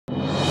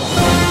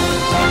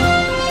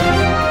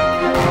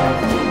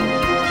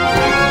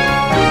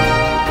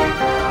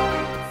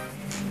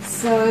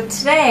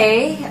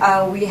today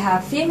we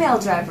have female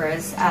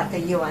drivers at the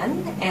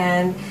UN,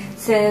 and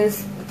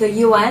since the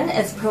UN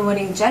is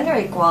promoting gender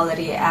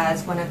equality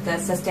as one of the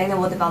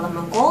Sustainable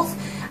Development Goals,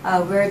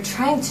 we're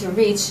trying to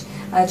reach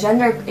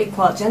gender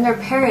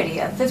parity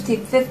of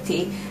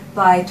 50-50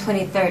 by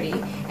 2030.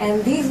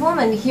 And these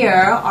women here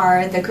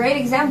are the great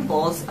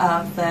examples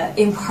of the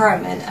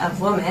empowerment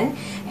of women,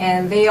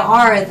 and they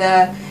are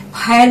the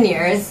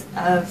pioneers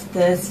of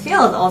this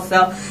field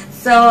also.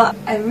 So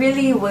I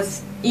really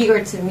was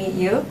eager to meet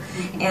you,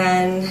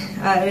 and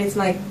it is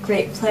my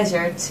great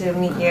pleasure to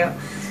meet you.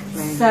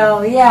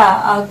 So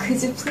yeah,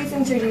 could you please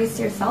introduce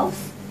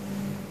yourself?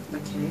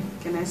 Okay,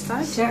 can I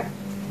start? Sure.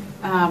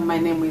 My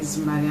name is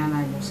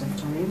Mariana Joseph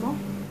Torimo.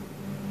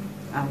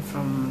 I'm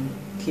from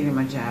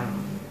Kilimanjaro.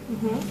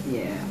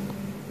 Yeah,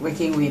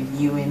 working with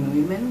UN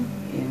Women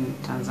in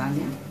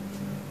Tanzania.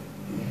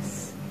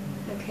 Yes.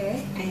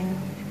 Okay. And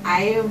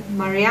I am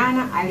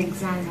Mariana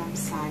Alexandra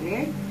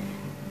Msale,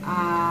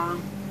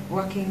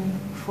 working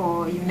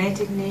for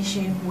United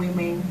Nations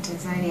Women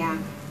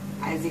Tanzania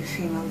as a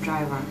female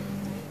driver.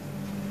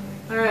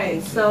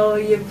 Alright, so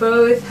you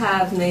both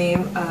have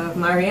name of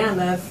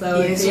Mariana,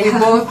 so yes, we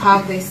both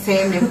have the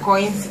same name,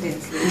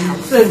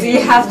 coincidentally. So do you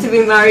have to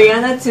be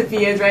Mariana to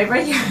be a driver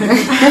here?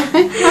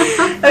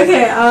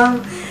 Okay,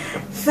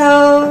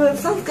 so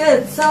sounds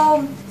good.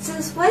 So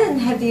since when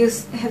have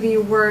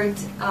you worked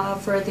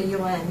for the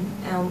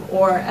UN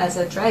or as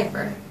a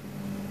driver?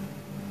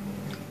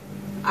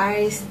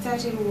 I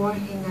started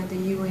working at the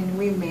UN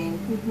Women.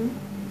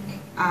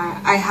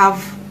 I have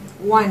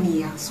 1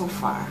 year so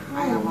far.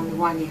 I have only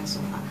 1 year so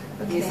far.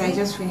 Okay. Yes, I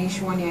just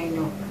finished 1 year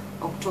in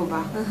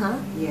October.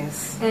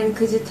 Yes. And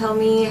could you tell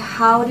me,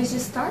 how did you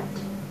start?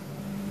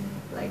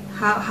 Like,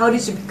 how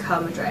did you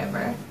become a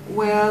driver?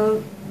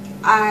 Well,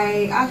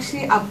 I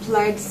actually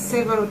applied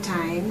several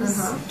times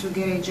to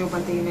get a job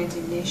at the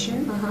United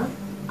Nations.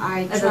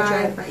 As a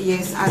driver?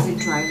 Yes, as a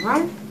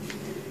driver.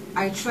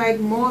 I tried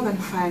more than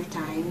 5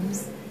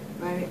 times,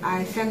 but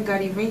I thank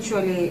God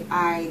eventually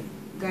I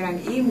got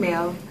an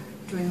email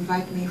to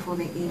invite me for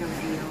the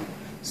interview.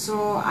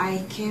 So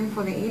I came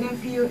for the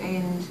interview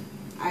and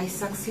I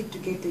succeeded to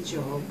get the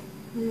job.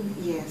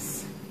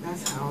 Yes,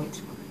 that's how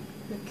it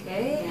worked.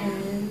 Okay,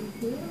 and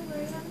you,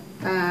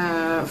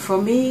 Mariana?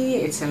 For me,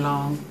 it's a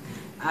long.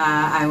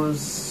 I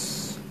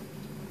was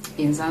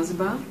in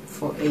Zanzibar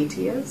for 8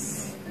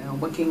 years,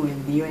 working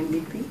with the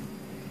UNDP,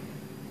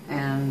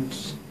 and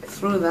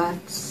through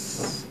that,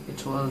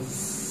 it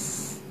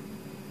was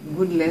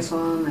good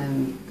lesson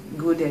and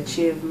good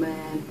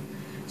achievement.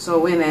 So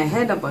when I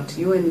heard about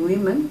UN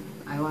Women,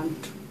 I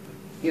want,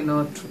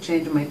 to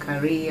change my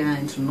career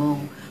and to know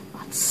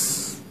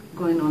what's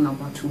going on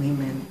about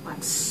women,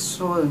 what's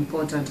so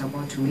important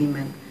about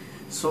women.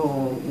 So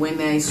when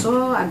I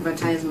saw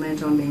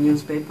advertisement on the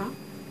newspaper,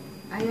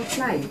 I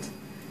applied,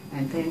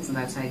 and thanks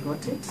that I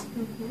got it.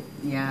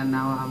 Yeah,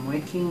 now I'm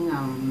working,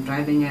 I'm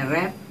driving a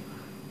rep,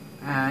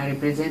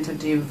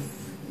 representative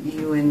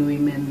UN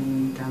Women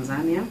in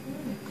Tanzania.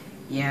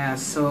 Yeah,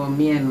 so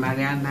me and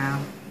Mariana,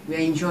 we are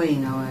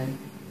enjoying our,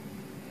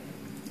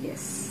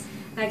 yes.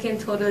 I can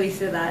totally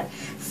see that.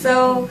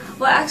 So,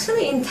 well,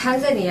 actually in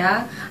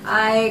Tanzania,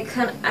 I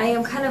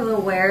am kind of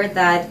aware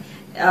that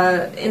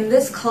in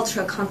this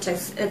cultural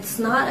context, it's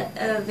not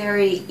a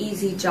very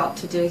easy job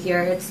to do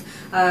here. It's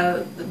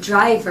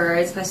driver,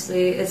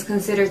 especially, is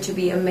considered to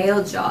be a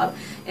male job,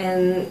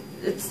 and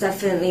it's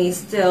definitely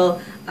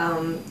still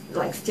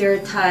like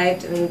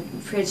stereotyped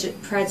and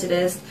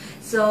prejudiced.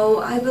 So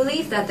I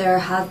believe that there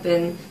have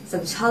been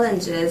some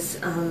challenges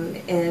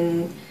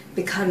in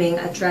becoming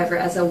a driver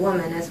as a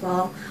woman as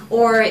well,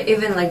 or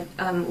even like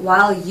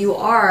while you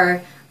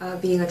are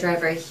being a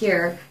driver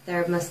here,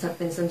 there must have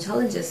been some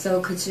challenges.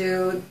 So could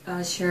you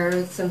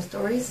share some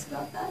stories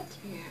about that?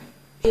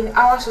 Yeah. In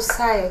our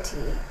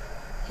society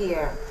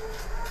here,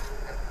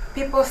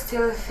 people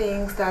still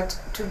think that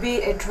to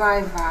be a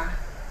driver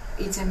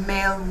is a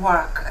male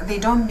work. They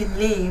don't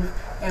believe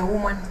a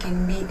woman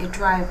can be a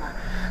driver.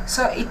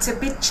 So it's a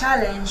big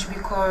challenge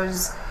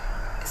because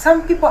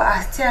some people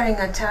are staring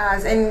at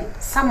us and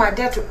some are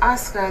there to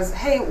ask us,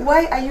 hey,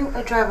 why are you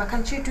a driver?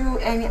 Can't you do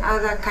any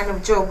other kind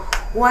of job?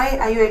 Why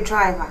are you a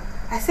driver?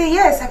 I say,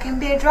 yes, I can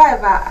be a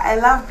driver. I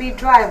love being a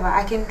driver.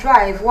 I can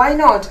drive. Why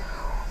not?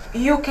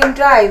 You can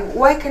drive.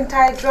 Why can't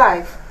I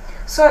drive?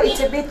 So it's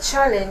a big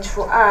challenge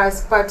for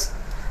us, but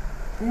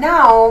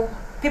now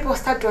people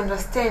start to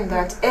understand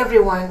that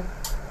everyone,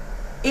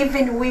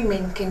 even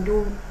women, can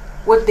do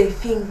what they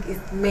think is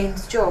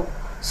men's job.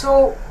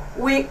 So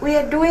we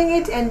are doing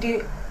it, and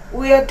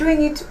we are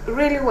doing it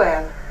really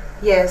well.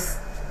 Yes,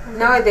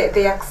 now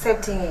they're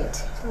accepting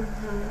it.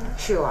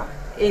 Sure,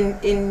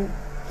 in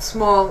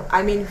small,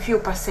 I mean few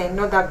percent,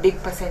 not that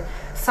big percent.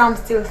 Some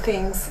still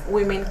thinks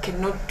women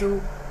cannot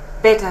do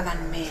better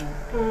than men,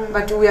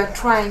 but we are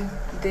trying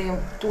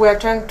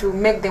to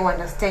make them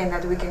understand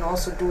that we can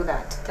also do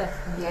that.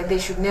 Definitely. Yeah, they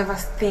should never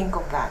think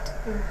of that.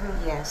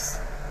 Yes.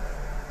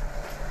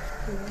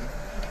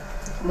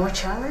 More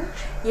challenge?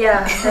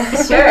 Yeah,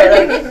 sure.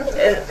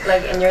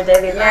 Like in your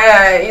daily life.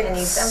 Yeah,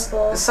 Any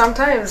example?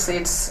 sometimes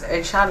it's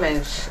a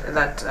challenge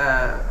that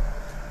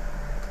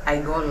I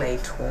go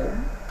late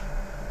home,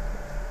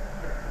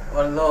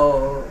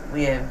 although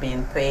we have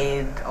been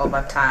paid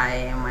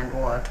overtime and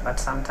what, but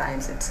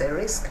sometimes it's a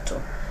risk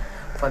too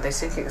for the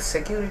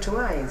security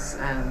wise,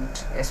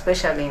 and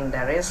especially in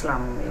Dar es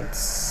Salaam,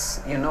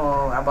 it's, you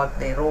know, about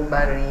the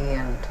robbery,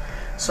 and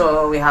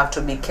so we have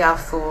to be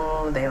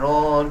careful the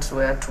roads,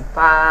 where to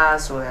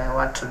pass,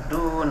 what to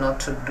do, not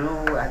to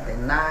do at the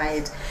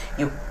night.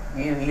 You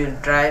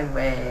drive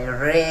a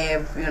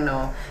rape, you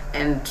know,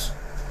 and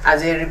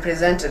as a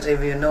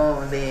representative, you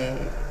know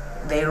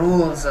the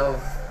rules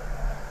of.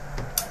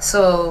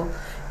 So,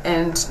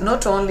 and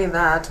not only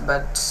that,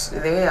 but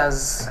the way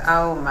as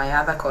how my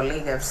other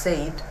colleague have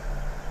said,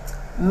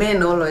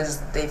 men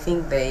always, they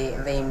think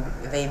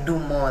they do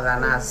more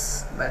than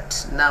us,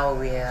 but now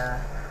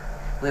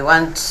we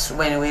want,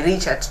 when we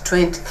reach at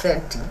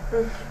 2030,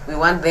 we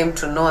want them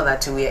to know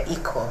that we are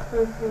equal.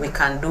 We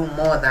can do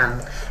more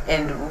than,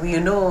 and you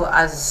know,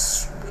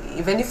 as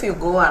even if you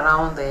go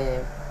along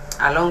the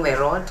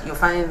road, you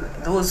find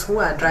those who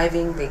are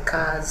driving the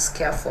cars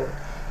careful,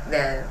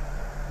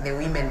 the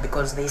women,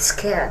 because they're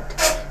scared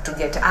to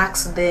get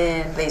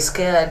accident, they're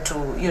scared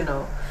to, you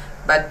know.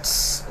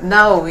 But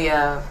now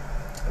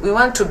we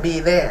want to be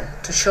there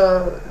to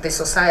show the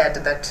society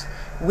that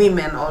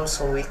women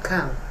also we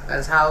can,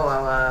 as how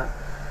our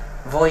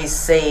voice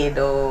said,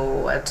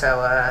 or what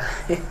our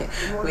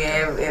we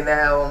have in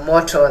our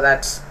motto,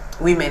 that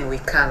women we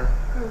can.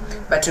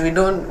 But we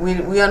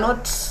are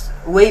not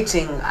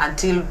waiting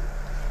until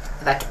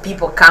that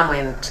people come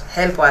and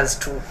help us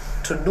to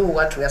do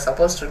what we are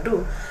supposed to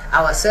do.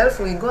 Ourselves,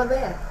 we go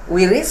there,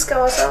 we risk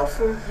ourselves,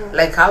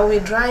 like how we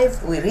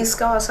drive, we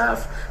risk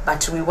ourselves,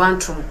 but we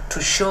want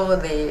to show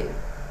the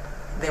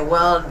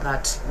world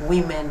that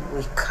women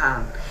we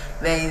can.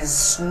 There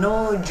is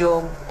no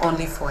job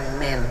only for a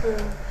man.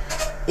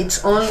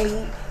 It's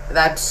only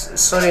that,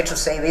 sorry to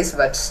say this,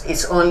 but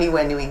it's only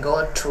when we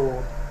go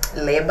to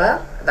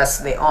labor, that's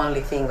the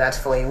only thing that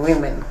for a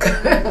woman,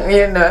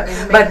 you know,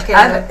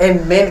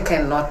 and men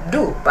cannot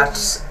do,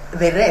 but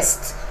the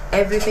rest,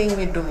 everything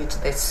we do it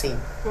the same.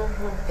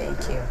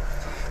 Thank you.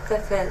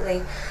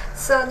 Definitely.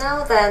 So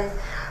now then,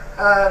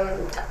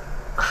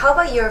 how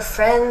about your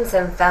friends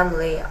and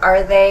family?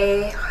 Have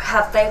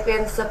they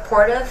been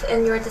supportive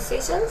in your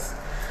decisions?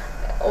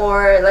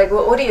 Or like,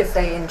 what do you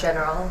say in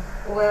general?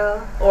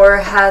 Well, or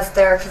has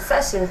their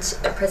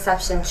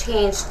perception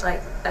changed,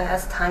 like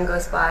as time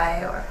goes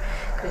by? Or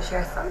could you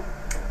share some?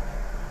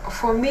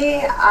 for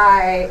me,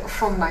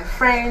 from my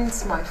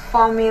friends, my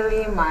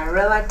family, my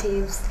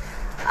relatives,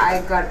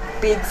 I got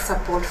big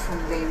support from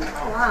them.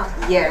 Oh,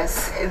 wow.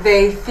 Yes,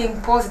 they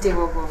think positive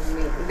about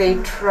me. They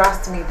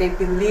trust me. They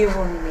believe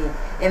on me,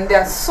 and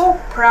they're so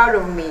proud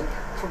of me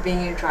for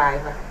being a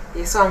driver.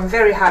 Yeah, so I'm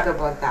very happy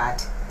about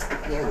that.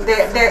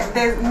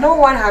 Yeah, no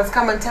one has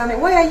come and tell me,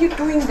 why are you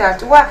doing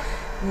that? Why?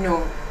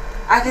 No,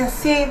 I can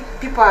see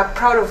people are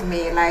proud of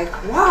me. Like,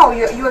 wow,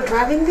 you are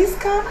driving this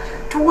car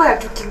to where?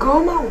 To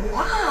Kigoma?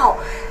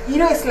 Wow, you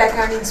know, it's like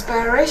an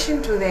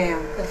inspiration to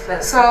them.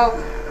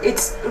 So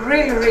it's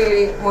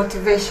really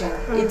motivation.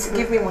 It's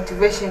give me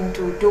motivation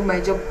to do my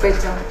job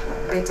better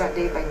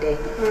day by day.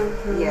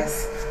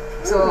 Yes.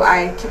 So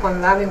I keep on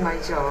loving my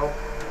job.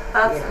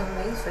 That's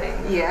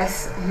amazing.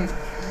 Yes.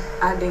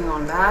 Adding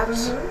on that,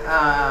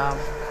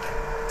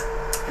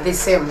 the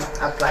same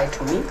applied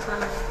to me.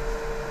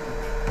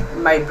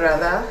 My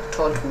brother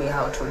taught me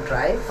how to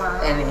drive,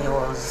 and he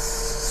was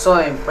so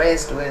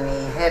impressed when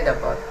he heard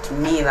about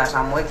me that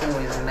I'm working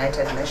with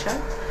United Nations.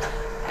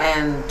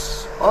 And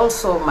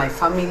also my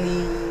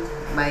family,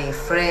 my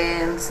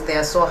friends, they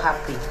are so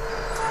happy.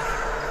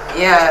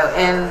 Yeah,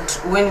 and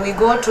when we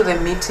go to the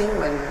meeting,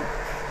 when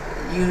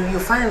you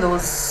find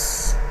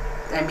those,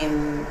 I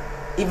mean,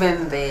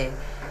 even the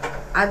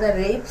other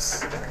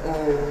rapes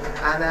or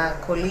other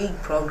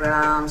colleague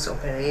programs,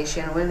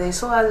 operation, when they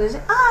saw us, they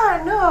say,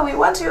 no, we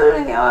want you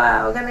in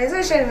our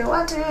organization, we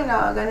want you in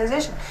our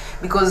organization.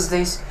 Because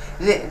they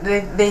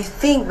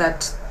think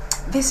that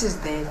this is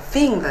the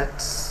thing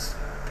that's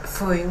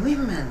for a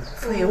woman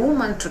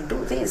to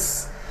do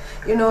this.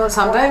 You know,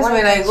 sometimes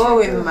when I go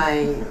with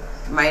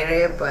my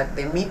rep at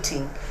the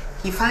meeting,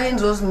 he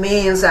finds those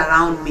males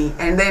around me,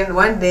 and then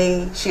one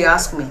day she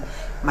asked me,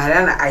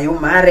 Mariana, are you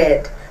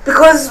married?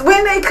 Because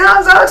when I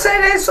comes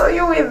outside, I saw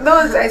you with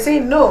those. I say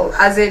no.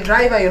 As a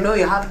driver, you know,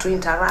 you have to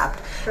interrupt.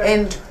 Right.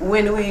 And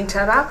when we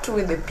interact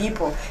with the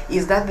people,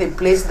 is that the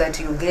place that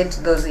you get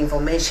those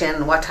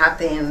information? What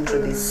happened to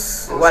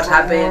this? What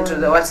happened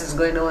to what is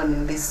going on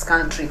in this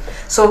country?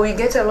 So we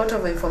get a lot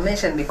of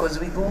information because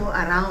we go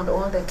around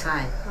all the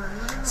time.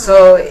 Wow.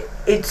 So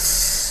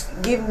it's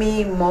give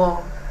me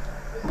more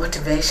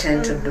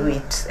motivation to do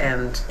it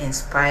and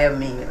inspire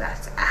me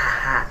that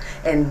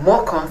and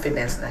more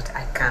confidence that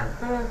I can.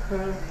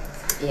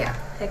 Yeah,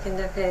 I can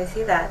definitely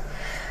see that.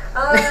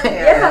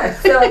 Yeah,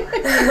 so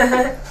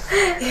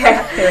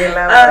yeah, We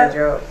love that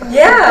joke.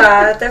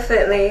 yeah,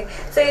 definitely.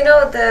 So you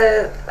know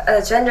the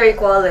gender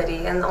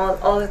equality and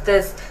all of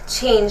this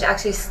change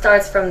actually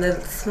starts from the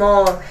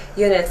small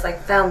units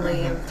like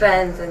family and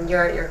friends and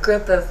your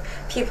group of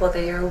people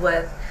that you're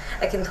with.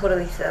 I can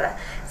totally see that.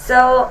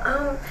 So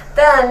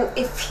then,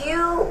 if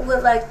you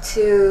would like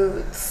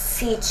to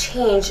see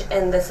change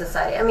in the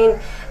society, I mean,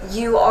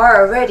 you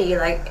are already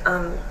like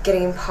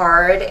getting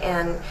empowered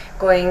and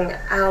going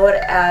out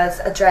as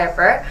a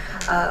driver,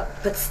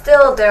 but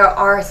still there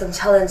are some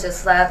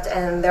challenges left,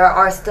 and there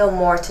are still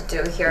more to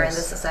do here in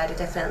the society,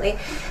 definitely.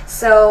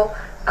 So,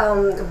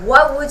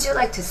 what would you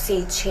like to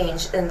see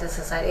change in the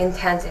society in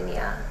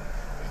Tanzania?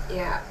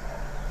 Yeah,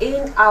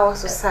 in our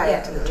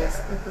society,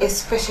 yes.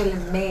 especially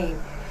men,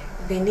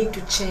 they need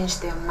to change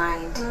their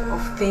mind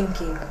of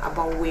thinking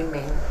about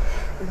women.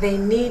 They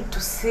need to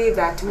see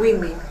that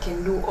women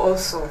can do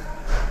also.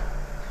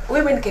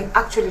 Women can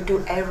actually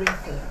do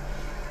everything.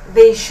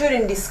 They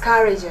shouldn't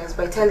discourage us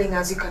by telling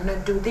us you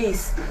cannot do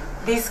this.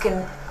 This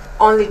can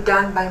only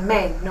done by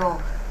men.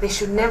 No, they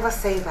should never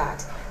say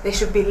that. They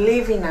should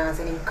believe in us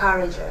and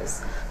encourage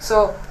us.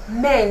 So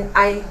men,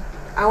 I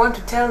want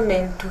to tell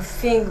men to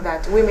think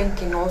that women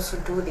can also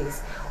do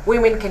this.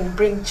 Women can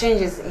bring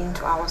changes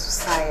into our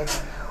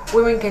society.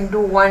 Women can do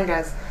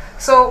wonders.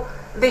 So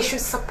they should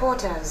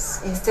support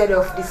us instead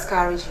of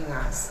discouraging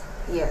us.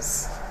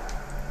 Yes.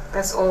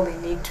 That's all they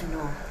need to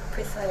know.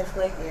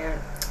 Precisely. Yeah.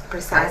 I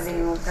Precisely.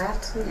 mean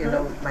that, you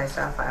know,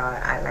 myself,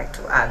 I like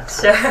to add.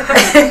 Sure.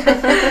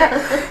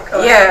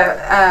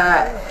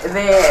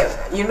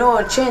 You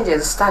know,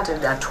 changes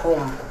started at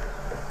home.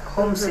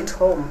 Home sweet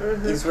home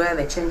is where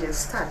the changes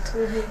start.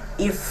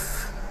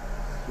 If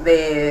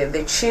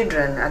the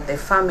children at the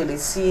family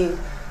see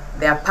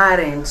their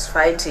parents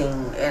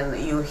fighting, and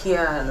you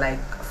hear like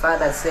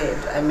father said,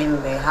 I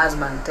mean the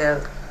husband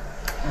tell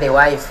the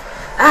wife,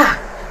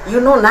 you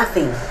know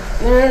nothing,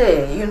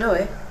 you know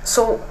it.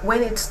 So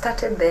when it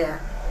started there,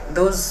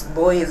 those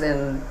boys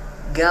and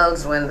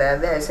girls, when they're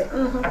there, say,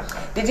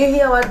 did you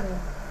hear what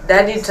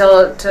daddy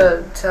tell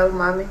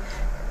mommy?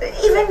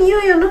 Even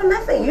you know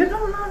nothing. You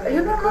don't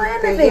know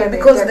anything,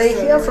 because they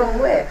hear from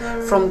where?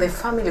 From the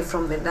family,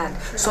 from the dad.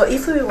 So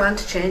if we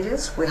want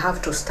changes, we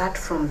have to start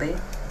from the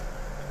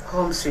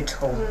home sweet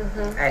home.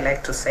 I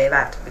like to say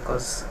that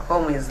because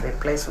home is the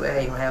place where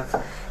you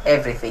have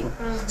everything.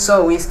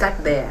 So we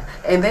start there,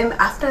 and then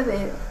after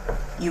that,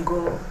 you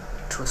go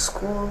to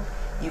school,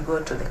 you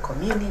go to the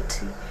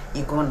community,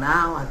 you go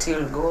now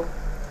until you go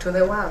to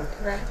the world.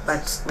 Right.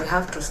 But we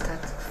have to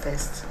start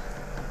first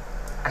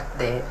at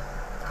the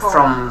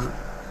from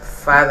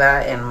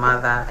father and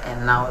mother,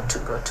 and now to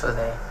go to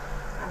the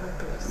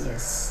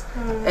yes.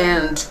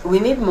 And we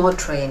need more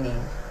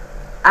training.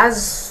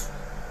 As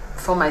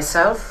for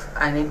myself,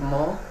 I need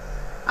more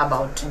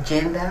about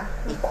gender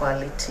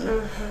equality.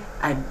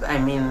 I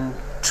mean,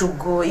 to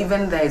go,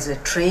 even there is a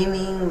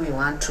training we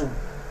want to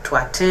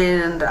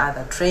attend,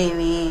 other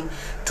training,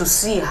 to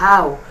see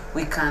how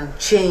we can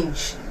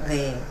change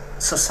the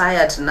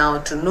society now,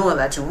 to know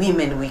that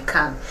women we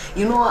can.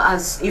 You know,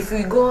 as if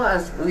we go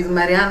as with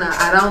Mariana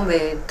around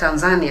the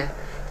Tanzania,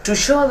 to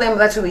show them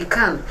that we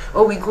can,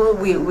 or we go,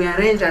 we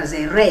arrange as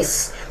a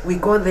race, we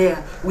go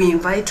there, we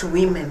invite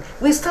women,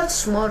 we start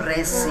small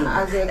racing,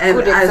 as a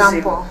good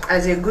example.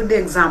 As a good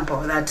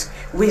example that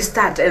we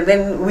start, and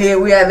then we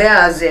are there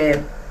as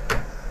a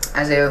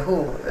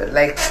who,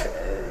 like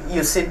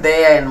you sit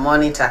there and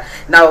monitor.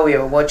 Now we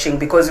are watching,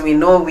 because we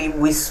know we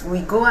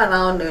go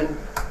around and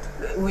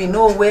we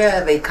know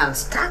where they can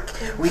stack.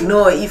 We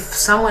know if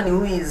someone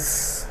who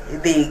is,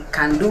 they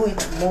can do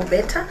it more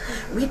better.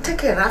 We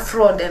take a rough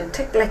road and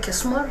take like a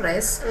small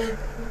race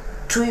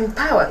to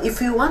empower. If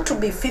we want to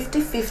be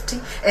 50-50,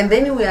 and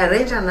then we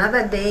arrange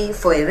another day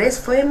for a race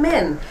for a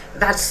man,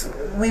 that's,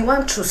 we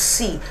want to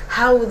see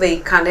how they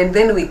can, and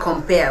then we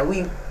compare.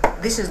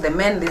 This is the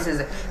men, this is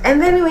the,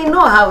 and then we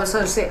know how.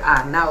 So say,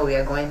 now we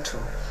are going to,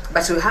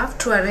 but we have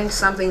to arrange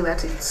something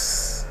that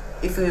it's,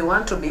 if we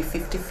want to be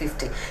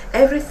 50-50,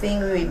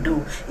 everything we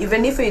do,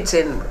 even if it's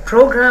a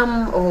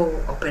program or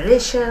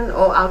operation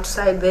or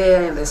outside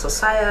there in the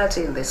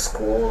society, in the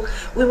school,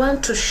 we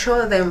want to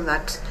show them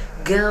that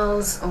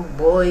girls or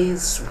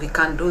boys, we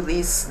can do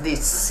this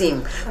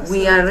same.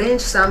 We arrange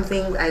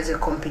something as a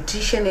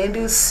competition, and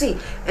you see,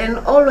 and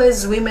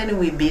always women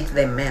will beat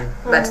the men,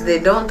 but they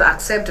don't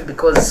accept,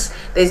 because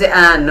they say,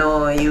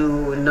 no,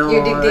 you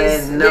did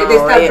this. No, they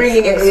start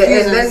bringing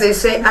excuses, and then they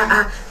say,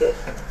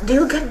 do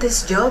you get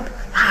this job?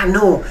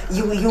 No,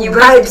 you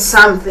bribed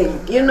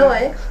something, you know.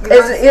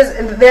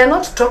 They are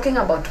not talking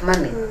about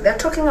money, they're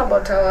talking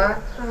about our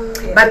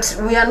but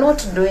we are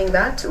not doing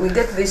that. We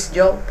get this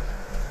job,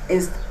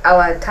 is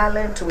our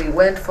talent, we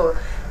went for.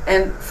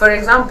 And for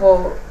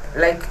example,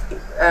 like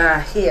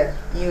here,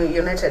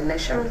 United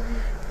Nations,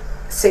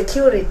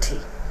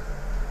 security,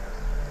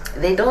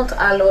 they don't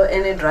allow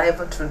any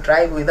driver to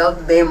drive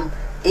without them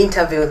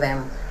interview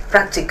them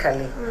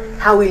practically.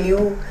 How will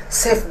you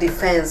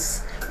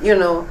self-defense? you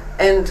know,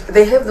 and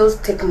they have those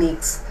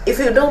techniques. If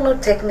you don't know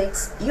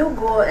techniques, you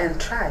go and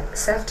try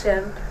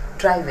self-turn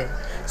driving.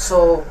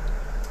 So,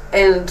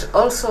 and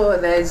also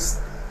there's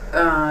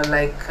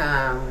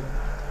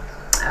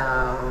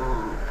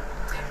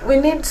we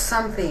need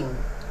something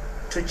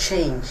to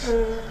change.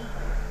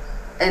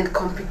 And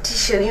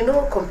competition, you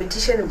know,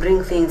 competition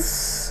bring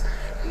things.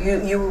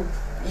 You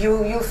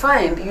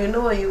find, you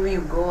know,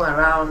 you go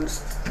around.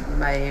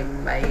 My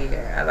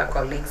other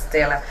colleague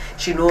Stella,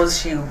 she knows,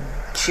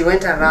 she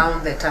went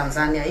around the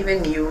Tanzania.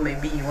 Even you,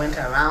 maybe you went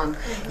around.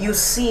 You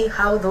see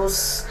how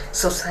those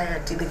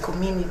society, the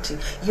community.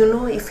 You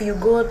know, if you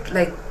go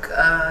like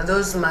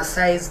those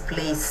Maasai's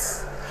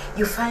place,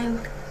 you find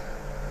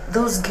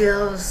those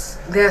girls.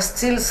 They are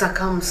still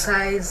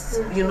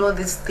circumcised. You know,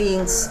 these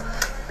things.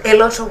 A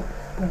lot of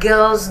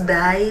girls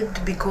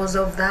died because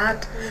of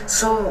that.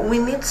 So we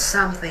need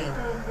something,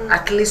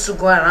 at least to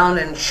go around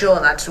and show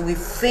that we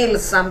feel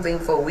something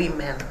for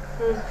women.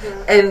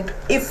 And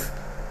if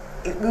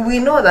we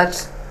know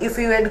that if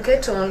you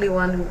educate only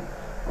one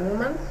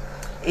woman,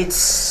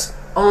 it's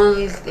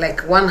only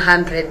like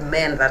 100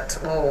 men that,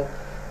 oh,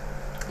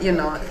 you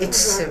know,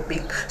 it's a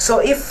big. So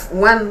if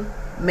one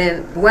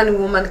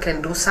woman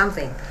can do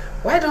something,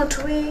 why don't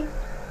we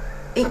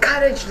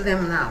encourage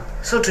them now?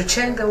 So to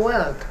change the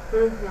world.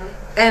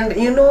 And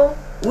you know,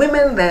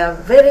 women, they are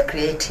very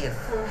creative.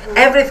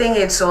 Everything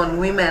is on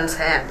women's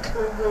hand.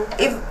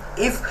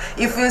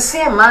 If you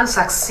see a man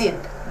succeed,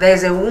 there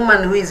is a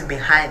woman who is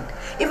behind.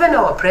 Even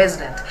our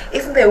president,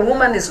 if the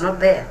woman is not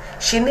there,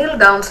 she kneel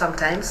down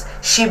sometimes,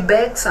 she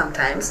begs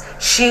sometimes,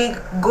 she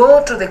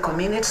go to the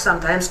community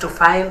sometimes to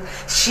find,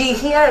 she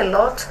hear a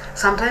lot,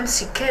 sometimes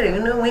she carry.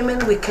 You know,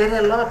 women, we carry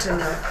a lot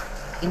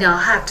in our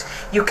heart.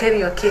 You carry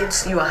your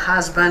kids, your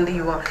husband,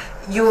 you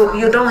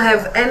don't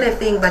have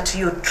anything, but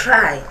you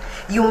try.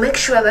 You make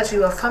sure that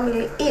your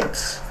family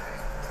eats.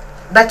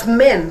 But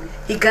men,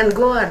 he can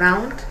go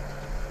around,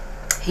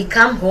 he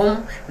come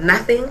home,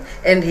 nothing,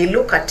 and he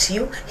look at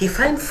you, he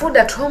find food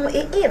at home,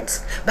 he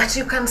eats. But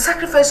you can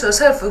sacrifice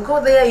yourself. You go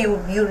there,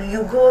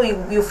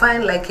 you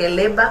find like a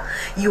labor,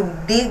 you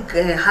dig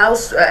a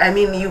house,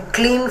 you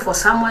clean for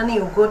someone,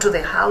 you go to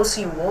the house,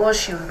 you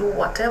wash, you do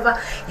whatever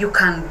you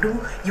can do,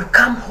 you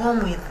come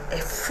home with a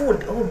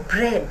food or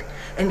bread,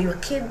 and your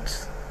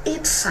kids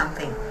eat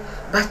something.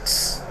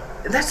 But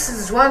that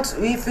is what,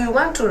 if we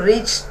want to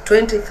reach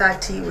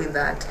 2030 with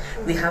that,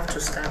 we have to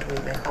start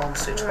with the home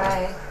sweet home.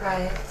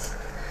 Right.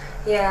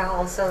 Yeah,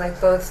 also like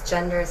both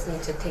genders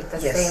need to take the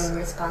same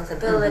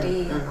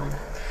responsibility.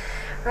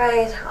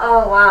 Right.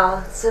 Oh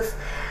wow. It's just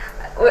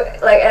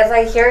like, as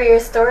I hear your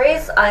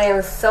stories, I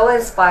am so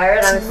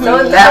inspired. I'm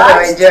so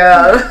touched.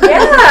 Yeah,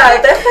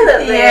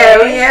 definitely.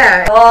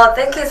 Yeah. Well,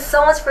 thank you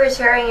so much for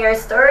sharing your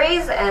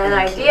stories and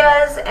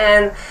ideas.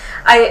 And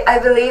I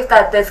believe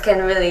that this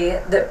can really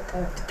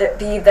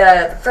be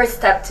the first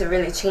step to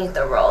really change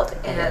the world.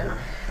 And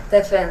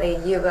definitely,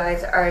 you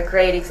guys are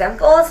great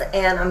examples,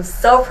 and I'm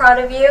so proud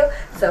of you.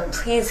 So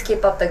please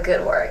keep up the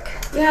good work.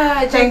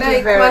 Yeah, gender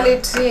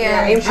equality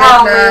and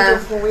empowerment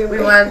of women. We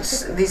want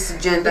this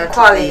gender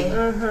equality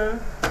to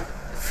be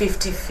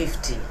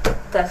 50-50.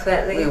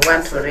 Definitely. We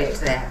want to reach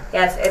there.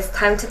 Yes, it's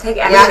time to take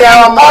action.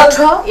 Yeah, our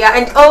motto.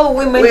 And all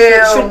women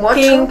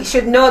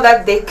should know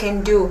that they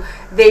can do.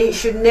 They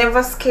should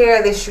never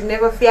scare. They should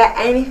never fear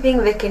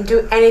anything. They can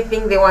do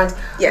anything they want.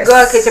 Yes.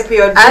 Go catch up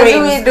your dreams.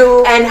 As we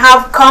do. And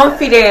have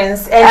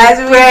confidence. And as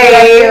we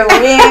pray.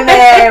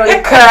 Women,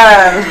 we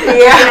come.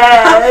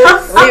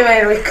 Yes.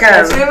 Women, we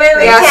come. Yes, women,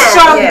 we are can.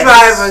 strong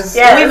drivers.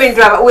 Yes. Women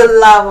drivers. We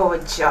love our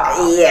job.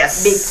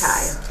 Yes. Big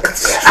time.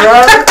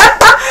 Strong.